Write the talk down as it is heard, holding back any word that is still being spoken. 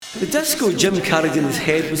The disco Jim carried in his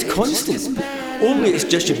head was constant, only its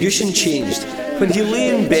distribution changed. When he lay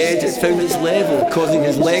in bed, it found its level, causing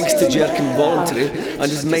his legs to jerk involuntarily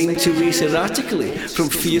and his mind to race erratically from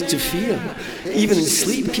fear to fear. Even in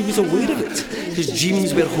sleep, he was aware of it. His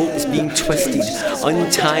dreams were hopes being twisted,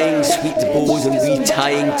 untying sweet bows and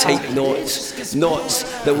retying tight knots. Knots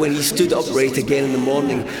that when he stood upright again in the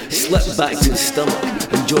morning, slipped back to his stomach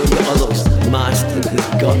and joined the others massed in his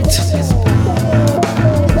gut.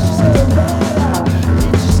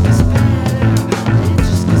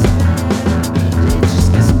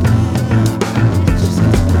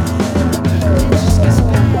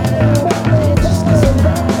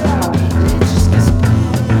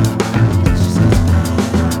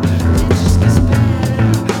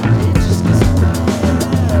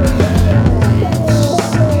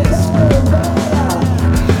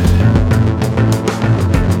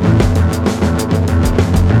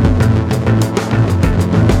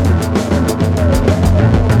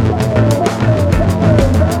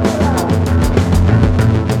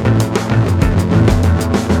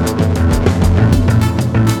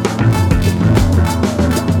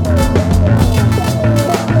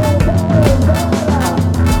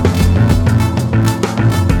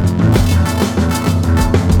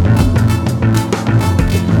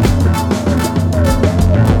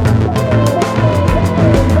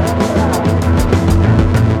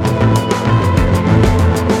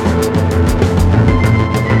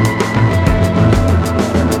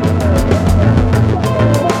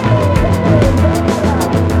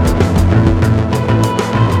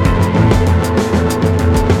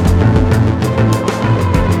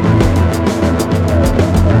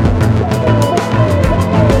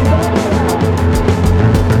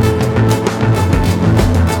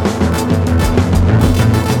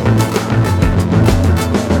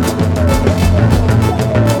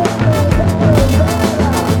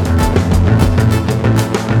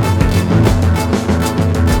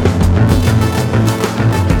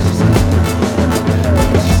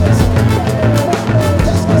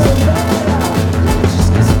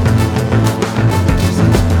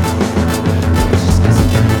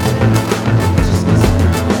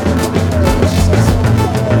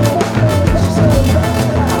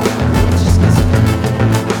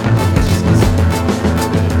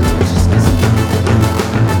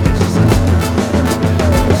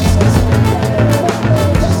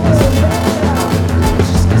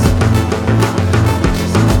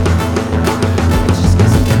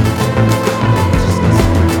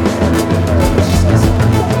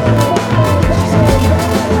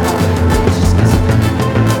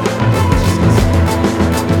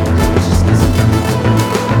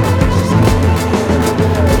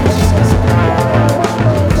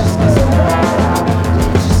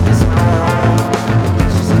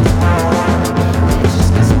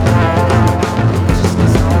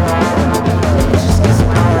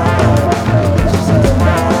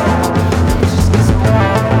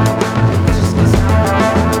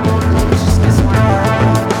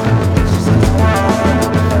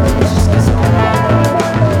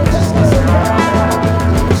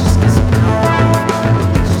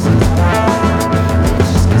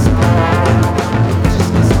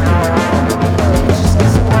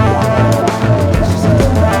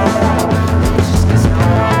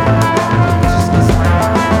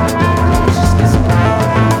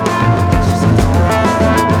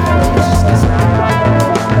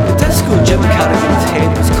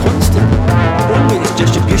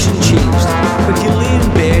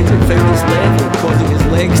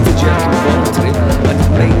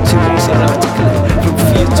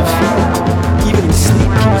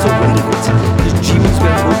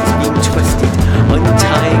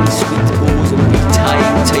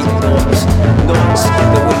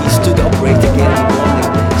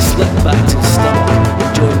 Back to